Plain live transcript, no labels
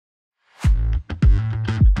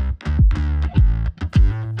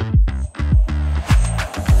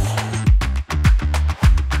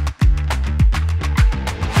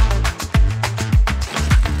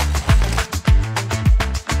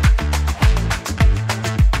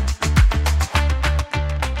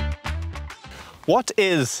What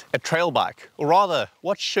is a trail bike? Or rather,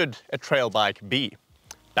 what should a trail bike be?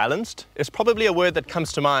 Balanced is probably a word that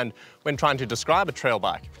comes to mind when trying to describe a trail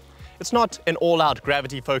bike. It's not an all-out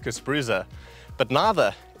gravity-focused bruiser, but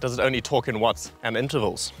neither does it only talk in watts and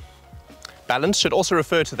intervals. Balance should also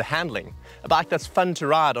refer to the handling, a bike that's fun to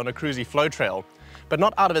ride on a cruisy flow trail, but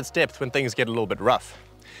not out of its depth when things get a little bit rough.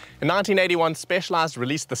 In 1981, Specialized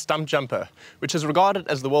released the Stumpjumper, which is regarded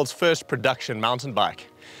as the world's first production mountain bike.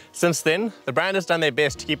 Since then, the brand has done their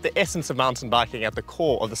best to keep the essence of mountain biking at the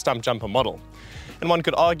core of the Stumpjumper model. And one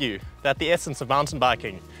could argue that the essence of mountain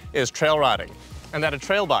biking is trail riding, and that a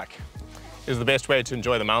trail bike is the best way to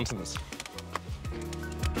enjoy the mountains.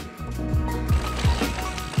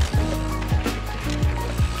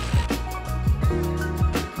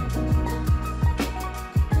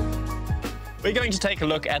 We're going to take a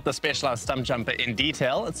look at the Specialized Stumpjumper in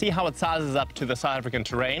detail and see how it sizes up to the South African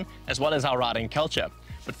terrain as well as our riding culture.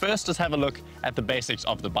 But first, let's have a look at the basics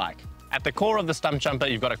of the bike. At the core of the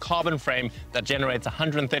Stumpjumper, you've got a carbon frame that generates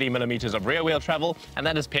 130 millimeters of rear wheel travel, and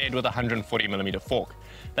that is paired with a 140 millimeter fork.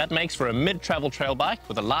 That makes for a mid-travel trail bike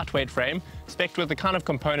with a lightweight frame, spec'd with the kind of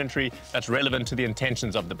componentry that's relevant to the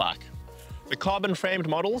intentions of the bike. The carbon-framed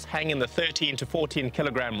models hang in the 13 to 14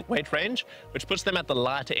 kilogram weight range, which puts them at the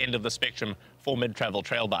lighter end of the spectrum for mid-travel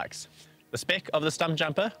trail bikes. The spec of the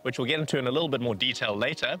Stumpjumper, which we'll get into in a little bit more detail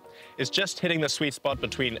later, is just hitting the sweet spot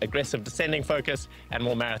between aggressive descending focus and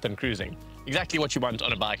more marathon cruising. Exactly what you want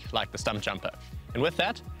on a bike like the Stumpjumper. And with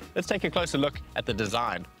that, let's take a closer look at the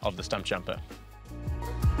design of the Stumpjumper.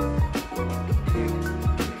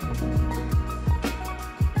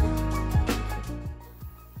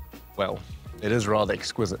 Well, it is rather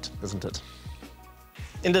exquisite, isn't it?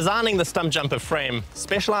 In designing the Stumpjumper frame,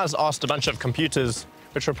 Specialized asked a bunch of computers,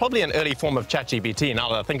 which were probably an early form of ChatGPT now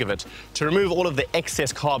that I think of it, to remove all of the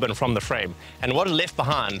excess carbon from the frame. And what is left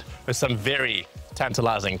behind was some very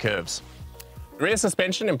tantalizing curves. The rear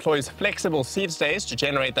suspension employs flexible seat stays to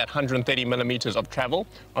generate that 130 millimeters of travel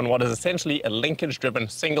on what is essentially a linkage-driven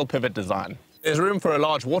single pivot design. There's room for a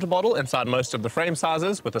large water bottle inside most of the frame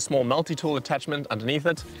sizes with a small multi-tool attachment underneath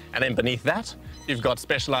it, and then beneath that, you've got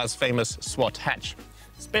Specialized's famous SWAT hatch.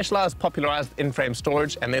 Specialized popularized in-frame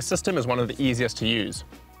storage, and their system is one of the easiest to use.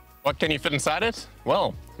 What can you fit inside it?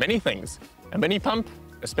 Well, many things. A mini pump,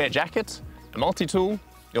 a spare jacket, a multi-tool,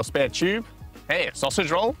 your spare tube, hey, a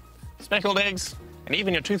sausage roll, speckled eggs, and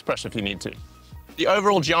even your toothbrush if you need to. The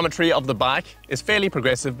overall geometry of the bike is fairly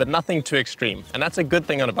progressive, but nothing too extreme, and that's a good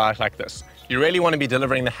thing on a bike like this. You really want to be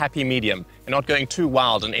delivering the happy medium and not going too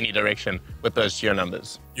wild in any direction with those geo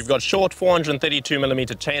numbers. You've got short 432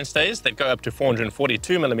 millimeter chainstays that go up to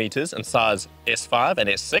 442 millimeters in size S5 and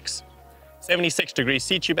S6. 76-degree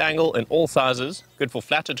seat tube angle in all sizes, good for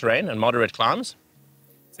flatter terrain and moderate climbs.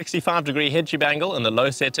 65-degree head tube angle in the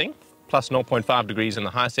low setting, plus 0.5 degrees in the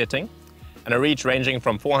high setting. And a reach ranging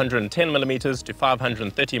from 410 millimeters to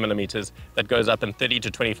 530 millimeters that goes up in 30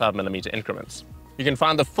 to 25 millimeter increments. You can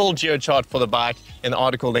find the full geo chart for the bike in the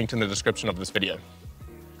article linked in the description of this video.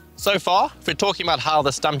 So far, if we're talking about how the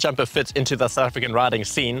Stumpjumper fits into the South African riding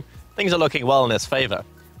scene, things are looking well in its favor.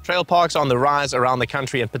 Trail parks are on the rise around the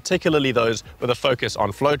country, and particularly those with a focus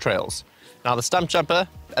on flow trails. Now, the Stumpjumper,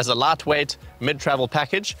 as a lightweight, mid-travel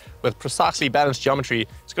package with precisely balanced geometry,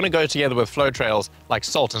 is going to go together with flow trails like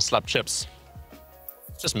salt and slab chips.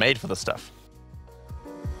 It's just made for this stuff.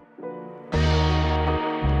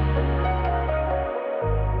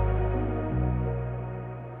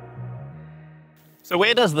 So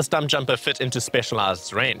where does the Stumpjumper fit into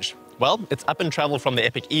Specialized's range? Well, it's up and travel from the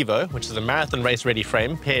Epic Evo, which is a marathon race-ready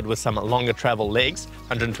frame paired with some longer travel legs,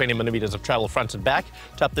 120 millimeters of travel front and back,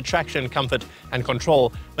 to up the traction, comfort, and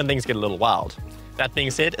control when things get a little wild. That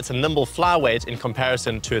being said, it's a nimble flyweight in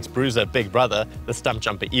comparison to its bruiser big brother, the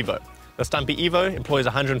Stumpjumper Evo. The Stumpy Evo employs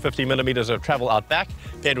 150 millimeters of travel out back,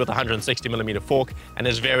 paired with a 160 millimeter fork, and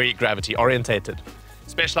is very gravity orientated.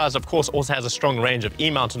 Specialized, of course, also has a strong range of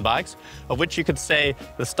e-mountain bikes, of which you could say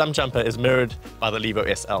the Stumpjumper is mirrored by the Levo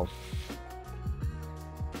SL.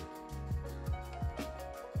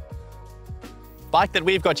 Bike that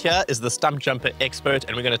we've got here is the Stumpjumper Expert,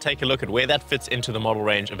 and we're going to take a look at where that fits into the model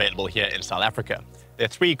range available here in South Africa. There are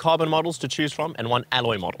 3 carbon models to choose from and 1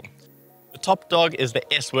 alloy model. The top dog is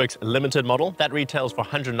the S-Works Limited model. That retails for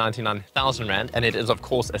 199,000 Rand, and it is, of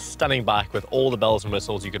course, a stunning bike with all the bells and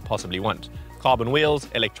whistles you could possibly want. Carbon wheels,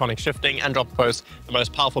 electronic shifting and drop posts, the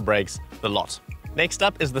most powerful brakes, the lot. Next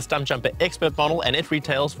up is the Stumpjumper Expert model, and it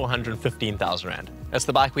retails for 115,000 Rand. That's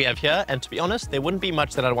the bike we have here, and to be honest, there wouldn't be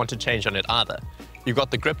much that I'd want to change on it either. You've got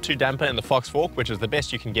the Grip 2 damper in the Fox fork, which is the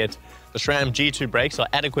best you can get. The SRAM G2 brakes are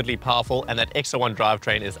adequately powerful, and that XO1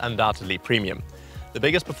 drivetrain is undoubtedly premium. The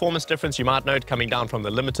biggest performance difference you might note coming down from the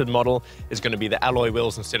limited model is going to be the alloy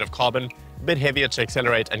wheels instead of carbon. A bit heavier to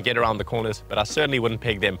accelerate and get around the corners, but I certainly wouldn't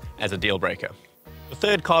peg them as a deal breaker. The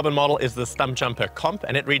third carbon model is the Stumpjumper Comp,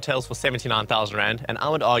 and it retails for 79,000 Rand, and I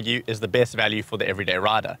would argue is the best value for the everyday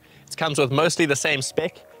rider. It comes with mostly the same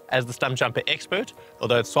spec as the Stumpjumper Expert,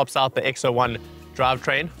 although it swaps out the X01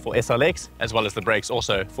 drivetrain for SLX, as well as the brakes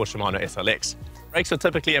also for Shimano SLX. Brakes are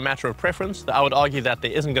typically a matter of preference, though I would argue that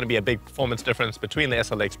there isn't going to be a big performance difference between the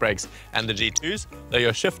SLX brakes and the G2s, though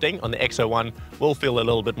your shifting on the X01 will feel a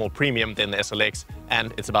little bit more premium than the SLX,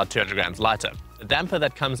 and it's about 200 grams lighter. The damper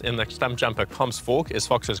that comes in the Stumpjumper Comp's fork is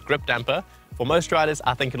Fox's grip damper. For most riders,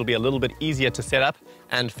 I think it'll be a little bit easier to set up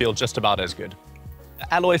and feel just about as good.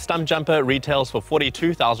 The alloy Stumpjumper retails for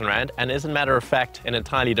 42,000 Rand and is, a matter of fact, an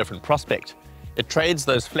entirely different prospect. It trades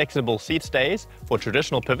those flexible seat stays for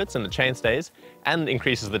traditional pivots in the chainstays and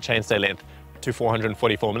increases the chainstay length to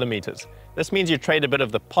 444 millimeters. This means you trade a bit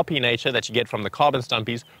of the poppy nature that you get from the carbon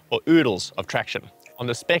Stumpies for oodles of traction. On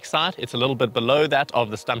the spec side, it's a little bit below that of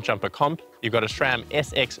the Stumpjumper Comp. You've got a SRAM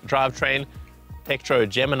SX drivetrain, Tektro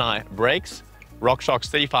Gemini brakes, RockShox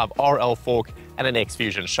 35RL fork, and an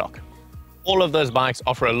X-Fusion shock. All of those bikes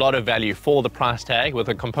offer a lot of value for the price tag with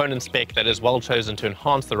a component spec that is well chosen to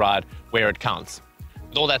enhance the ride where it counts.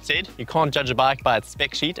 With all that said, you can't judge a bike by its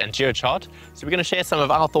spec sheet and geo chart, so we're going to share some of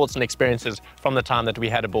our thoughts and experiences from the time that we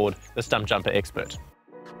had aboard the Stumpjumper Expert.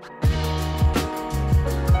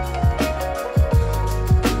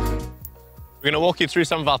 We're going to walk you through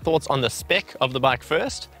some of our thoughts on the spec of the bike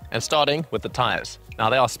first, and starting with the tires. Now,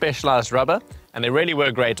 they are specialized rubber, and they really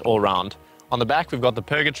were great all round. On the back, we've got the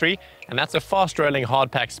Purgatory, and that's a fast-rolling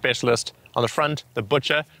hardpack specialist. On the front, the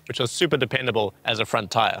Butcher, which was super dependable as a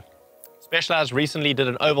front tire. Specialized recently did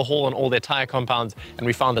an overhaul on all their tire compounds, and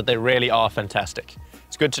we found that they really are fantastic.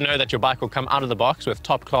 It's good to know that your bike will come out of the box with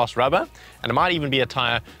top-class rubber, and it might even be a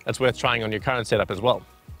tire that's worth trying on your current setup as well.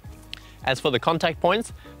 As for the contact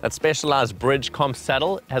points, that specialized bridge comp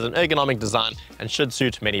saddle has an ergonomic design and should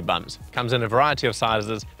suit many bums. It comes in a variety of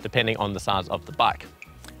sizes depending on the size of the bike.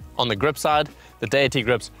 On the grip side, the Deity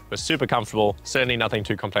grips were super comfortable, certainly nothing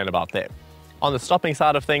to complain about there. On the stopping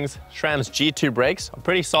side of things, SRAM's G2 brakes are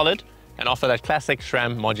pretty solid and offer that classic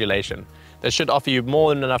SRAM modulation. They should offer you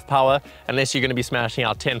more than enough power unless you're going to be smashing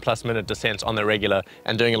out 10+ minute descents on the regular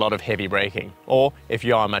and doing a lot of heavy braking, or if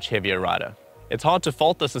you are a much heavier rider. It's hard to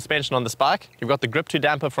fault the suspension on this bike. You've got the Grip 2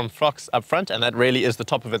 damper from Fox up front, and that really is the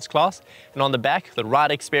top of its class. And on the back, the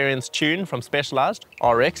Ride Experience tune from Specialized,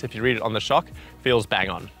 RX if you read it on the shock, feels bang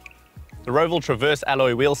on. The Roval Traverse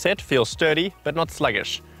alloy wheel set feels sturdy, but not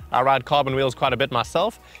sluggish. I ride carbon wheels quite a bit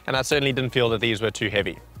myself, and I certainly didn't feel that these were too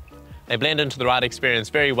heavy. They blend into the ride experience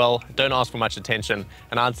very well, don't ask for much attention,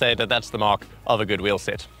 and I'd say that that's the mark of a good wheel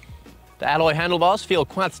set. The alloy handlebars feel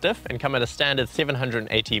quite stiff and come at a standard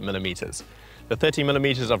 780 millimeters. The 30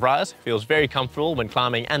 millimeters of rise feels very comfortable when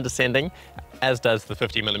climbing and descending, as does the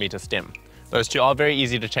 50 millimeter stem. Those two are very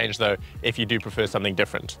easy to change though, if you do prefer something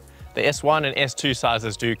different. The S1 and S2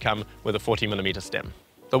 sizes do come with a 40 millimeter stem.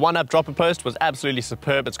 The one-up dropper post was absolutely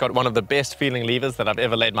superb. It's got one of the best feeling levers that I've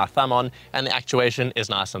ever laid my thumb on, and the actuation is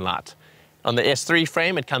nice and light. On the S3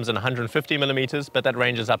 frame, it comes in 150 millimeters, but that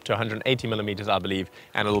ranges up to 180 millimeters, I believe,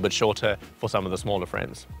 and a little bit shorter for some of the smaller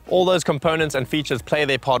frames. All those components and features play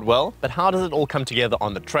their part well, but how does it all come together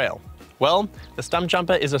on the trail? Well, the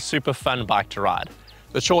Stumpjumper is a super fun bike to ride.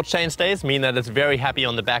 The short chainstays mean that it's very happy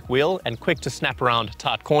on the back wheel and quick to snap around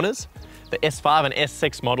tight corners. The S5 and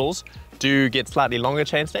S6 models do get slightly longer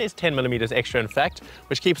chainstays, 10 millimeters extra in fact,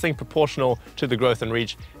 which keeps things proportional to the growth and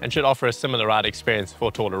reach and should offer a similar ride experience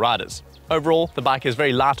for taller riders. Overall, the bike is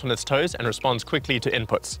very light on its toes and responds quickly to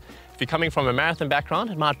inputs. If you're coming from a marathon background,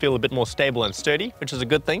 it might feel a bit more stable and sturdy, which is a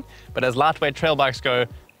good thing, but as lightweight trail bikes go,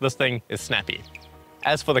 this thing is snappy.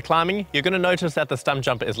 As for the climbing, you're going to notice that the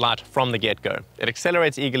Stumpjumper is light from the get-go. It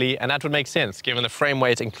accelerates eagerly, and that would make sense given the frame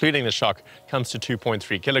weight, including the shock, comes to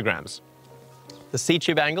 2.3 kilograms. The seat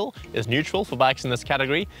tube angle is neutral for bikes in this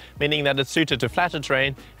category, meaning that it's suited to flatter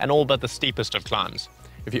terrain and all but the steepest of climbs.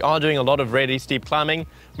 If you are doing a lot of really steep climbing,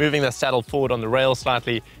 moving the saddle forward on the rail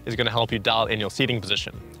slightly is going to help you dial in your seating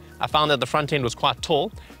position. I found that the front end was quite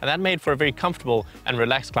tall, and that made for a very comfortable and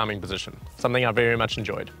relaxed climbing position, something I very much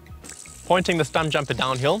enjoyed. Pointing the Stumpjumper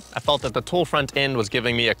downhill, I felt that the tall front end was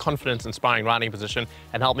giving me a confidence-inspiring riding position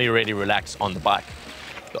and helped me really relax on the bike.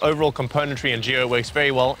 The overall componentry and geo works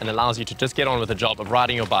very well and allows you to just get on with the job of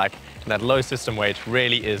riding your bike, and that low system weight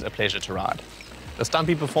really is a pleasure to ride. The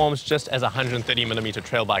Stumpy performs just as a 130mm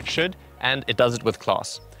trail bike should, and it does it with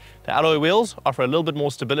class. The alloy wheels offer a little bit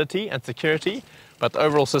more stability and security, but the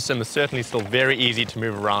overall system is certainly still very easy to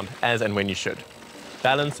move around as and when you should.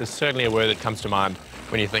 balance is certainly a word that comes to mind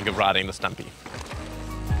when you think of riding the Stumpy.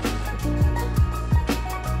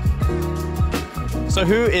 So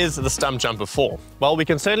who is the Stumpjumper for? Well, we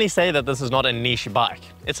can certainly say that this is not a niche bike.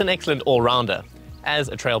 It's an excellent all-rounder, as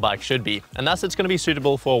a trail bike should be, and thus it's going to be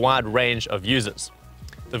suitable for a wide range of users.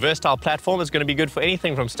 The versatile platform is going to be good for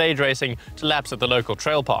anything from stage racing to laps at the local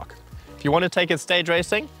trail park. If you want to take it stage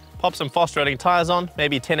racing, pop some fast rolling tires on,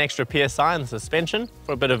 maybe 10 extra PSI in the suspension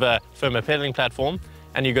for a bit of a firmer pedaling platform,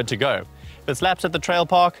 and you're good to go. If it's laps at the trail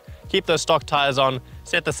park, keep those stock tires on,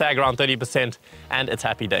 set the sag around 30%, and it's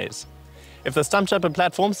happy days. If the Stumpjumper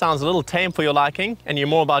platform sounds a little tame for your liking, and you're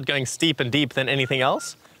more about going steep and deep than anything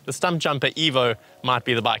else, the Stumpjumper Evo might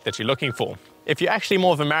be the bike that you're looking for. If you're actually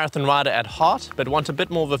more of a marathon rider at heart, but want a bit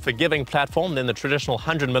more of a forgiving platform than the traditional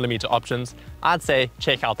 100mm options, I'd say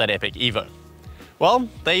check out that epic Evo. Well,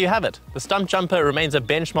 there you have it. The Stumpjumper remains a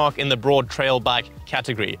benchmark in the broad trail bike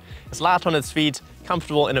category. It's light on its feet,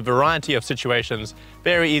 comfortable in a variety of situations,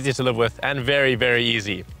 very easy to live with, and very, very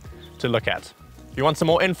easy to look at. If you want some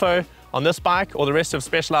more info on this bike or the rest of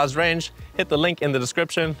Specialized range, hit the link in the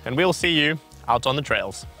description and we'll see you out on the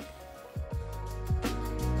trails.